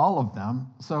say all of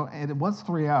them. So it was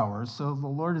 3 hours. So the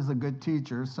Lord is a good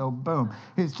teacher. So boom.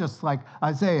 It's just like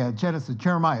Isaiah, Genesis,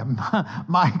 Jeremiah,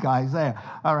 Micah,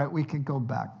 Isaiah. All right, we can go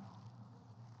back.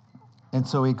 And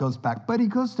so he goes back. But he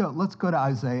goes to, let's go to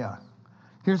Isaiah.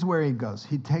 Here's where he goes.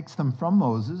 He takes them from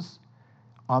Moses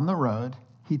on the road.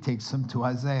 He takes them to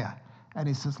Isaiah. And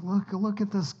he says, look at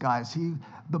this, guys.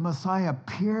 The Messiah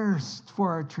pierced for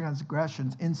our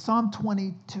transgressions. In Psalm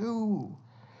 22,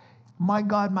 my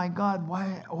God,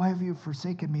 why have you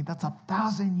forsaken me? That's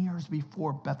 1,000 years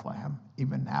before Bethlehem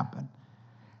even happened.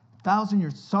 1,000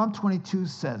 years. Psalm 22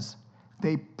 says,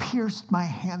 they pierced my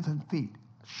hands and feet.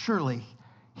 Surely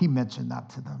he mentioned that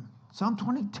to them. Psalm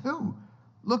 22.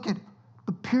 Look at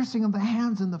the piercing of the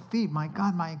hands and the feet. My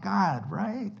God,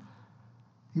 right?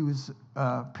 He was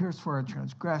pierced for our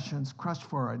transgressions, crushed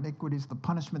for our iniquities. The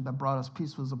punishment that brought us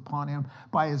peace was upon him.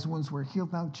 By his wounds we're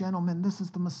healed. Now, gentlemen, this is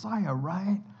the Messiah,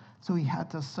 right? So he had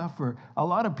to suffer. A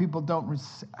lot of people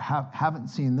haven't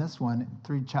seen this one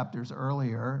 3 chapters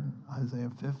earlier,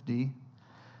 Isaiah 50.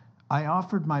 I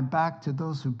offered my back to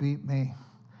those who beat me.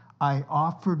 I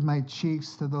offered my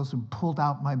cheeks to those who pulled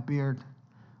out my beard.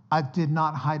 I did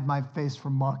not hide my face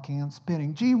from mocking and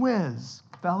spitting. Gee whiz,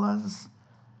 fellas.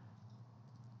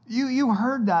 You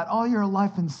heard that all your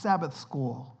life in Sabbath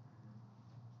school.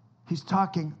 He's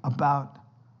talking about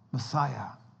Messiah,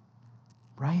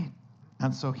 right?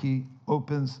 And so he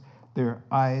opens their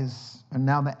eyes, and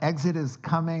now the exit is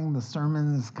coming, the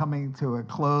sermon is coming to a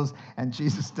close, and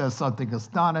Jesus does something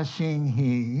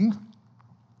astonishing.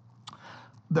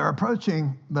 They're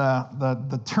approaching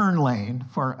the turn lane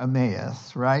for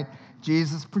Emmaus, right?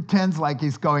 Jesus pretends like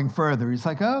he's going further. He's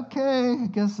like, okay, I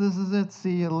guess this is it.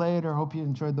 See you later. Hope you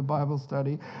enjoyed the Bible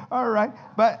study. All right.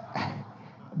 But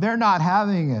they're not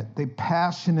having it. They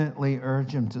passionately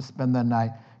urge him to spend the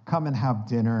night, come and have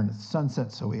dinner, and it's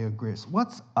sunset, so he agrees.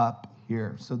 What's up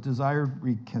here? So desire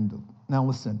rekindled. Now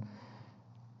listen,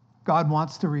 God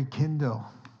wants to rekindle.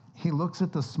 He looks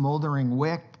at the smoldering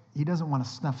wick. He doesn't want to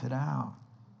snuff it out.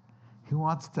 He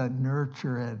wants to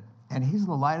nurture it. And he's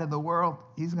the light of the world.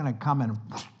 He's going to come and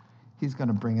he's going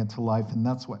to bring it to life. And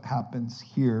that's what happens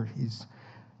here.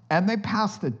 And they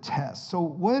pass the test. So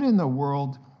what in the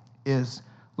world is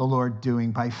the Lord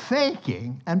doing by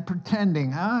faking and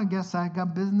pretending, I guess I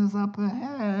got business up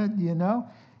ahead, you know?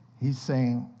 He's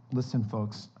saying, listen,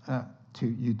 folks, to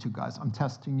you two guys, I'm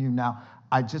testing you now.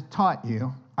 I just taught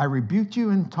you. I rebuked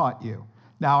you and taught you.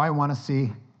 Now I want to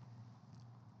see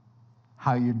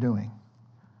how you're doing.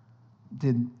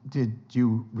 Did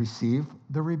you receive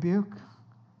the rebuke?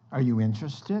 Are you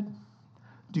interested?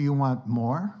 Do you want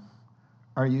more?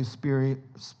 Are you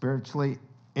spiritually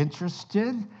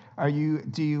interested?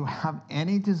 Do you have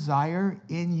any desire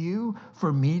in you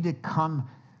for me to come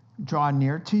draw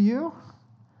near to you?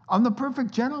 I'm the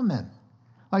perfect gentleman.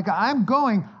 Like I've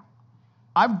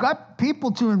got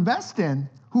people to invest in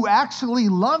who actually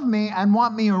love me and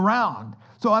want me around.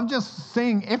 So I'm just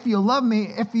saying, if you love me,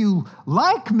 if you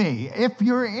like me, if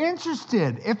you're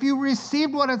interested, if you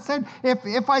received what I said,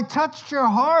 if I touched your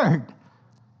heart,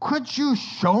 could you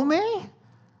show me?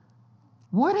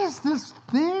 What is this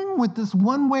thing with this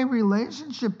one-way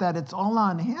relationship that it's all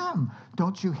on him?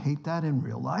 Don't you hate that in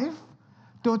real life?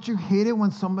 Don't you hate it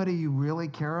when somebody you really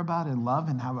care about and love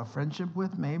and have a friendship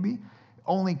with maybe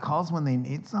only calls when they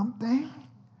need something?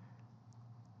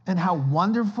 And how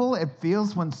wonderful it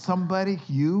feels when somebody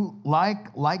you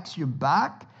likes you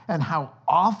back, and how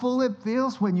awful it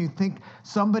feels when you think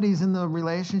somebody's in the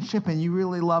relationship and you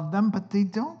really love them, but they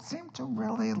don't seem to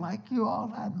really like you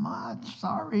all that much.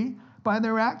 Sorry. By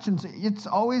their actions. It's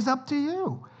always up to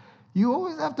you. You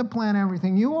always have to plan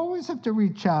everything. You always have to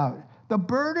reach out. The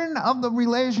burden of the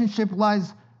relationship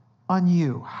lies on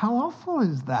you. How awful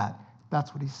is that?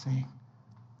 That's what he's saying.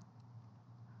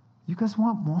 You guys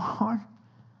want more?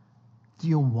 Do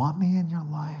you want me in your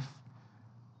life?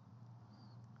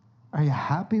 Are you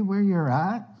happy where you're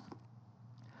at?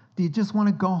 Do you just want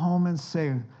to go home and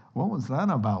say, what was that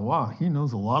about? Wow, he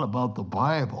knows a lot about the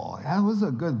Bible. That was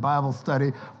a good Bible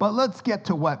study. But let's get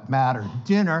to what mattered.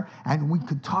 Dinner, and we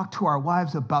could talk to our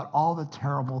wives about all the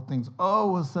terrible things. Oh,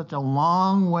 it was such a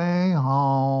long way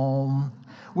home.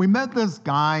 We met this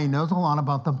guy, he knows a lot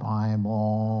about the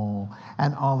Bible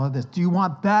and all of this. Do you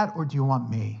want that or do you want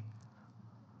me?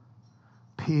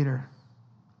 Peter,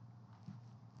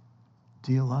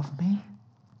 do you love me?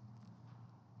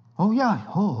 Oh, yeah.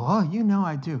 Oh, you know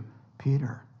I do.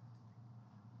 Peter,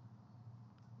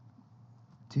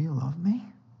 do you love me?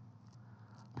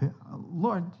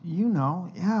 Lord, you know.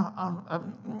 Yeah.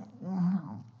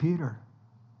 Peter,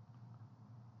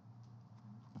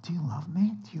 do you love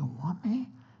me? Do you want me?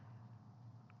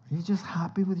 Are you just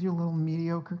happy with your little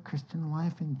mediocre Christian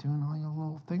life and doing all your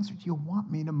little things? Or do you want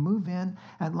me to move in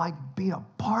and be a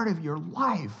part of your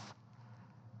life?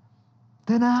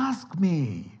 Then ask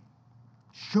me.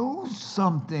 Show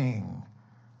something.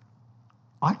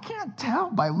 I can't tell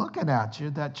by looking at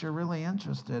you that you're really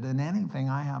interested in anything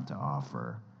I have to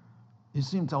offer. You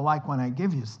seem to like when I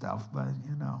give you stuff, but,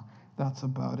 that's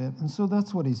about it. And so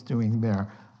that's what he's doing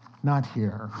there. Not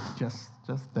here, just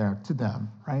there, to them,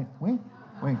 right? Wink,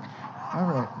 wink. All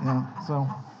right, yeah.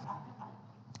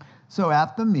 So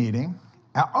at the meeting,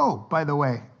 by the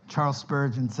way, Charles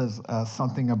Spurgeon says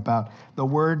something about the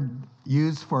word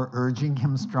used for urging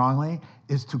him strongly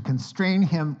is to constrain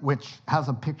him, which has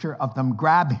a picture of them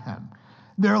grab him.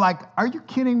 They're like, are you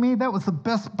kidding me? That was the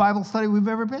best Bible study we've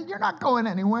ever been. You're not going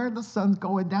anywhere. The sun's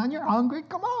going down. You're hungry.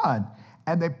 Come on.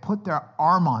 And they put their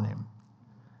arm on him.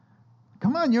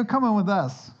 Come on, you're coming with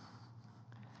us.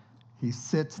 He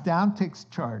sits down, takes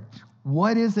charge.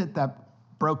 What is it that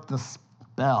broke the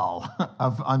spell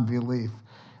of unbelief?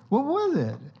 What was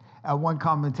it? One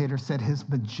commentator said his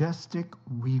majestic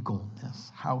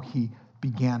regalness, how he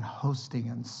began hosting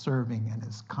and serving in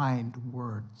his kind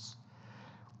words.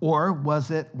 Or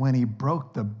was it when he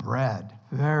broke the bread?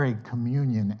 Very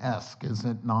communion-esque, is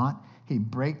it not? He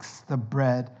breaks the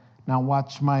bread. Now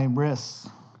watch my wrists.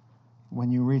 When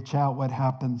you reach out, what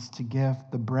happens to give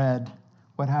the bread?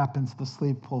 What happens? The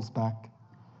sleeve pulls back.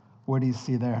 What do you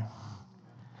see there?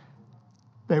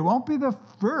 They won't be the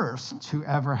first to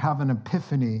ever have an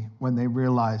epiphany when they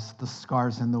realize the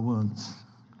scars and the wounds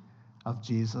of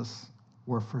Jesus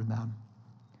were for them.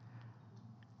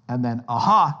 And then,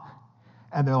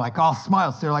 and they're like all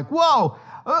smiles. They're like, whoa,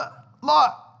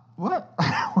 Lord, what?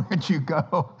 Where'd you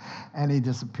go? And he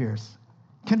disappears,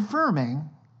 confirming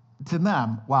to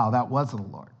them, wow, that was the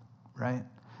Lord, right?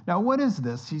 Now, what is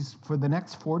this? He's, for the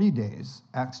next 40 days,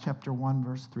 Acts chapter 1,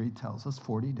 verse 3 tells us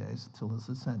 40 days till his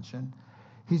ascension.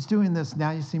 He's doing this,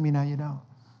 now you see me, now you don't.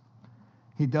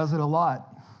 He does it a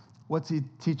lot. What's he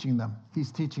teaching them?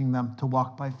 He's teaching them to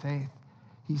walk by faith.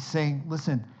 He's saying,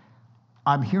 listen,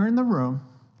 I'm here in the room.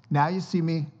 Now you see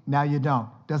me, now you don't.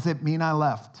 Does it mean I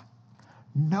left?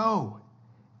 No.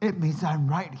 It means I'm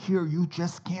right here. You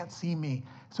just can't see me.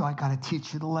 So I got to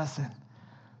teach you the lesson.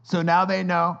 So now they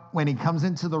know when he comes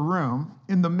into the room,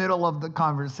 in the middle of the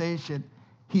conversation,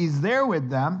 he's there with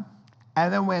them.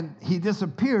 And then when he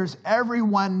disappears,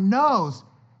 everyone knows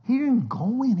he didn't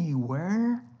go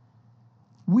anywhere.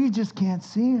 We just can't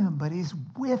see him, but he's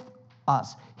with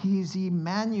us. He's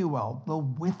Emmanuel, the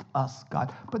with us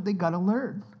God. But they got to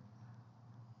learn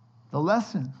the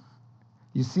lesson.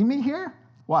 You see me here?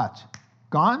 Watch.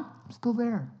 Gone? I'm still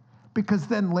there. Because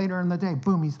then later in the day,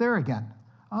 boom, he's there again.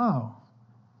 Oh,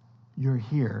 you're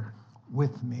here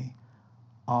with me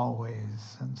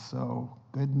always. And so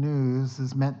good news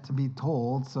is meant to be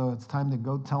told. So it's time to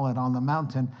go tell it on the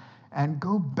mountain and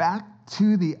go back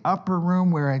to the upper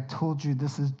room where I told you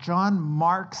this is John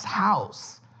Mark's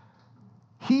house.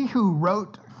 He who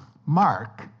wrote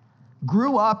Mark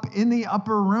grew up in the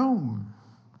upper room.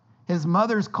 His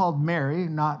mother's called Mary,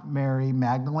 not Mary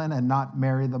Magdalene, and not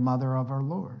Mary, the mother of our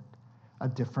Lord. A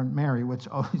different Mary, which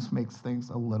always makes things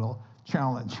a little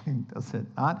challenging, does it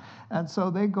not? And so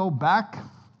they go back.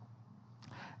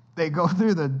 They go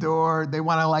through the door. They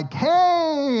want to like,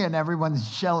 hey, and everyone's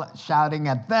shouting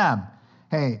at them.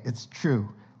 Hey, it's true.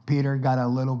 Peter got a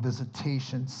little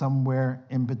visitation somewhere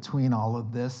in between all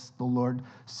of this. The Lord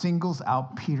singles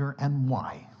out Peter, and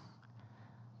why?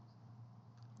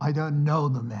 I don't know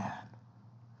the man.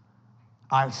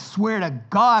 I swear to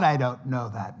God, I don't know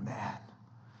that man.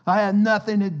 I had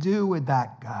nothing to do with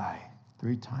that guy.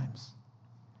 3 times.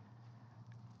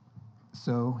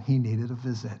 So he needed a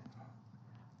visit.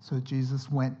 So Jesus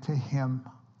went to him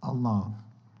alone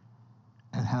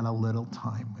and had a little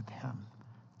time with him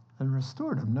and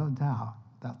restored him, no doubt.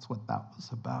 That's what that was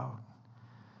about.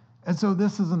 And so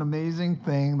this is an amazing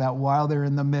thing that while they're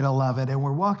in the middle of it, and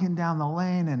we're walking down the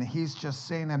lane, and he's just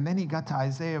saying, and then he got to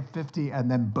Isaiah 50,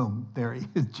 and then boom, there he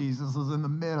is. Jesus is in the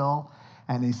middle,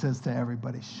 and he says to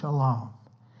everybody, shalom.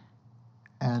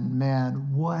 And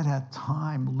man, what a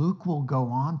time. Luke will go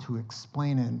on to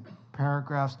explain in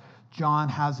paragraphs. John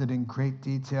has it in great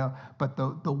detail, but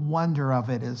the wonder of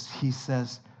it is he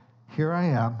says, here I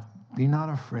am, be not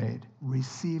afraid,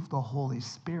 receive the Holy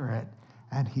Spirit,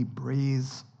 and he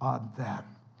breathes on them.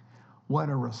 What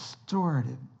a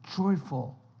restorative,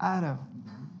 joyful, out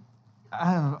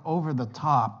of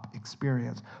over-the-top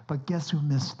experience. But guess who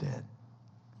missed it?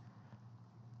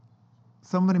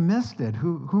 Somebody missed it.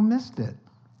 Who missed it?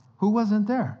 Who wasn't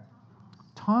there?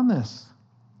 Thomas.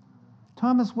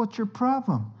 Thomas, what's your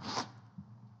problem?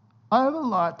 I have a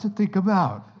lot to think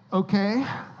about, okay?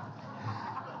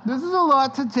 This is a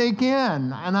lot to take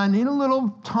in, and I need a little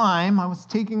time. I was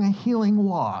taking a healing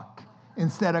walk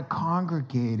instead of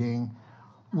congregating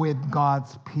with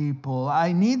God's people.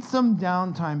 I need some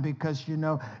downtime because,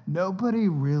 nobody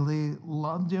really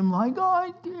loved him like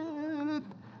I did.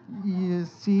 You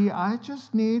see, I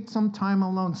just need some time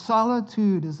alone.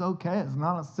 Solitude is okay. It's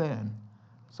not a sin.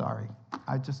 Sorry.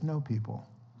 I just know people.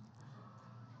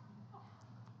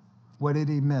 What did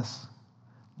he miss?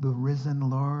 The risen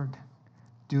Lord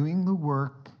doing the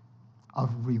work of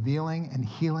revealing and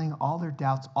healing all their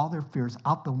doubts, all their fears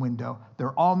out the window.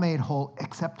 They're all made whole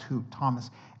except who? Thomas.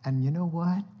 And you know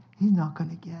what? He's not going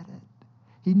to get it.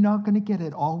 He's not going to get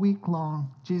it all week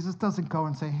long. Jesus doesn't go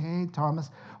and say, hey,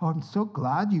 Thomas, I'm so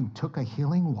glad you took a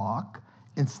healing walk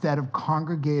instead of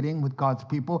congregating with God's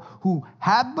people who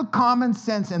had the common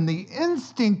sense and the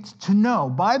instinct to know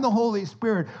by the Holy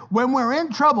Spirit when we're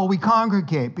in trouble, we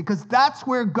congregate because that's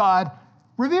where God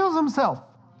reveals himself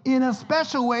in a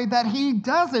special way that he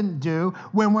doesn't do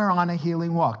when we're on a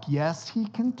healing walk. Yes, he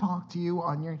can talk to you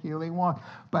on your healing walk,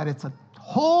 but it's a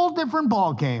whole different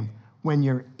ball game when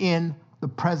you're in the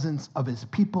presence of his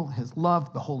people, his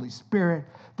love, the Holy Spirit.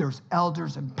 There's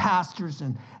elders and pastors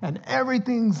and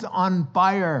everything's on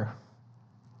fire.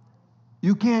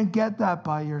 You can't get that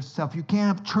by yourself. You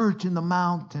can't have church in the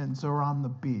mountains or on the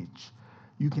beach.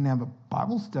 You can have a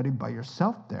Bible study by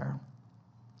yourself there.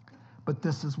 But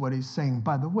this is what he's saying,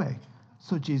 by the way.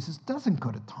 So Jesus doesn't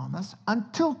go to Thomas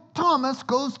until Thomas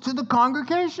goes to the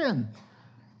congregation.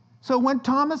 So when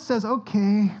Thomas says,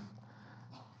 okay,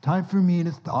 time for me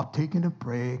to stop taking a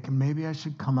break, and maybe I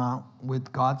should come out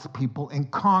with God's people and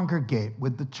congregate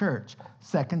with the church.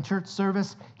 Second church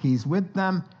service, he's with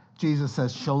them. Jesus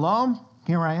says, shalom,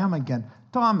 here I am again.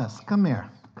 Thomas, come here.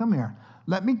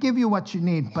 Let me give you what you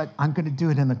need, but I'm going to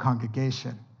do it in the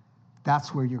congregation.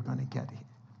 That's where you're going to get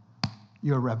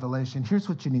your revelation. Here's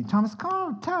what you need. Thomas, come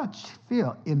on, touch,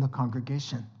 feel in the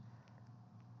congregation.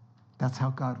 That's how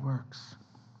God works.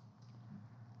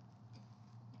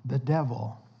 The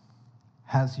devil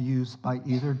has used by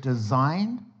either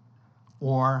design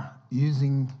or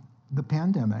using the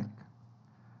pandemic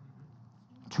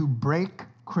to break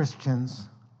Christians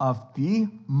of the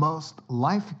most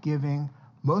life-giving,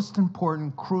 most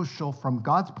important, crucial, from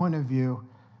God's point of view,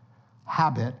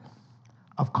 habit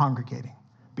of congregating,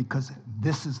 because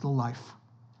this is the life.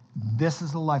 This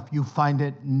is the life. You find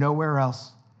it nowhere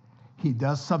else. He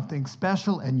does something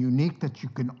special and unique that you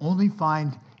can only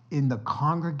find in the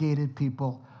congregated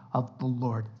people of the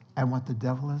Lord. And what the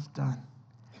devil has done,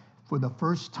 for the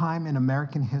first time in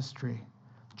American history,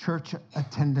 church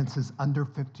attendance is under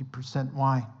 50%.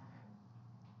 Why?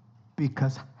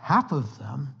 Because half of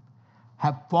them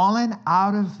have fallen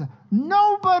out of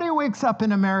nobody wakes up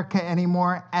in America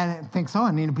anymore and thinks, oh,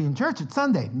 I need to be in church. It's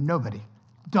Sunday. Nobody.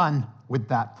 Done with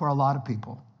that for a lot of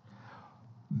people.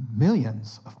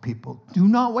 Millions of people do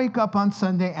not wake up on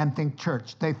Sunday and think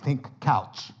church. They think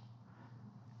couch.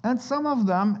 And some of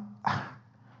them,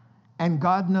 and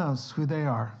God knows who they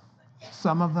are,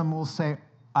 some of them will say,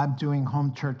 I'm doing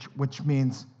home church, which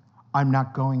means I'm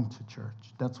not going to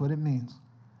church. That's what it means.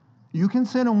 You can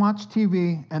sit and watch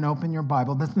TV and open your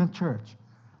Bible. That's not church.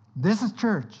 This is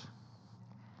church.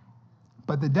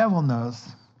 But the devil knows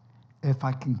if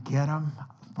I can get him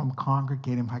from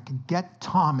congregating, if I can get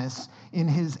Thomas in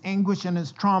his anguish and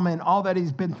his trauma and all that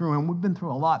he's been through, and we've been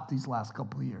through a lot these last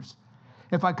couple of years.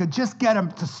 If I could just get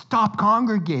him to stop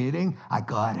congregating, I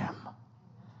got him.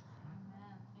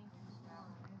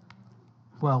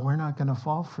 Well, we're not going to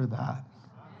fall for that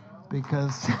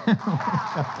because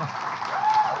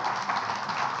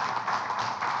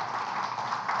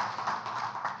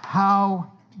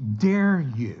how dare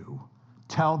you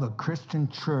tell the Christian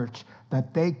church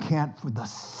that they can't, for the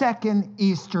second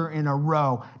Easter in a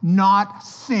row, not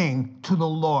sing to the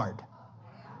Lord?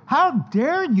 How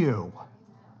dare you?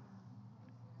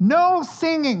 No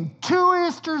singing, 2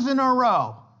 Easters in a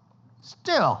row.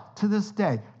 Still, to this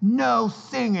day, no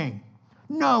singing,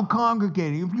 no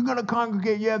congregating. If you're going to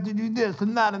congregate, you have to do this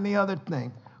and that and the other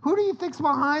thing. Who do you think's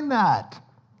behind that?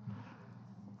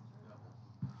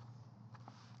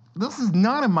 This is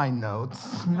not in my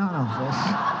notes. None of this.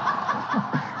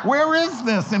 Where is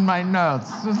this in my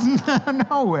notes? It's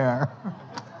nowhere.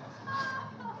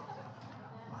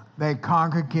 They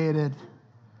congregated,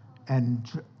 and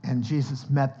Jesus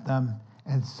met them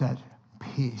and said,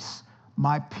 peace,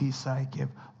 my peace I give,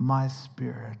 my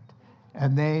spirit.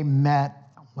 And they met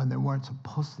when they weren't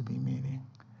supposed to be meeting.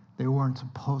 They weren't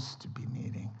supposed to be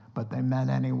meeting, but they met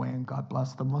anyway, and God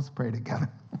bless them. Let's pray together.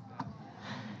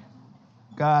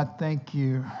 God, thank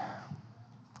you.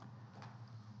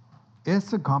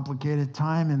 It's a complicated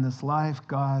time in this life,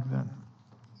 God, but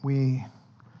we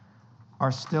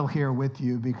are still here with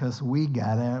you because we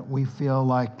get it. We feel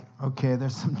like, okay,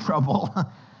 there's some trouble,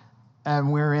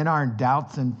 and we're in our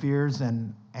doubts and fears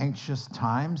and anxious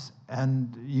times,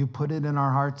 and you put it in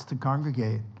our hearts to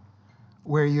congregate,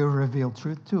 where you reveal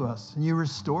truth to us and you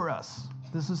restore us.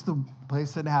 This is the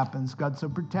place that happens. God, so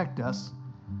protect us.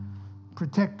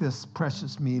 Protect this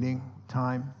precious meeting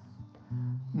time.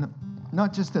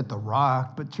 Not just at The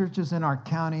Rock, but churches in our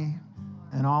county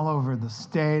and all over the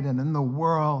state and in the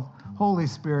world. Holy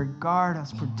Spirit, guard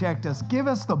us, protect us. Give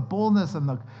us the boldness and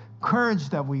the courage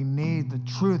that we need, the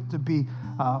truth to be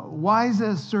wise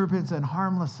as serpents and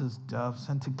harmless as doves,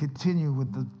 and to continue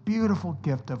with the beautiful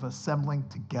gift of assembling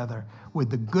together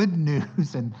with the good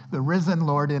news and the risen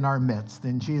Lord in our midst.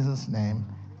 In Jesus' name,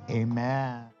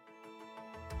 amen.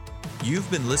 You've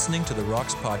been listening to The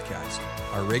Rocks Podcast.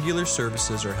 Our regular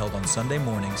services are held on Sunday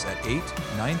mornings at 8,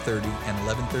 9:30, and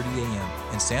 11:30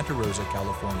 a.m. in Santa Rosa,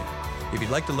 California. If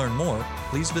you'd like to learn more,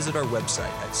 please visit our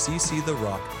website at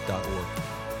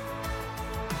cctherock.org.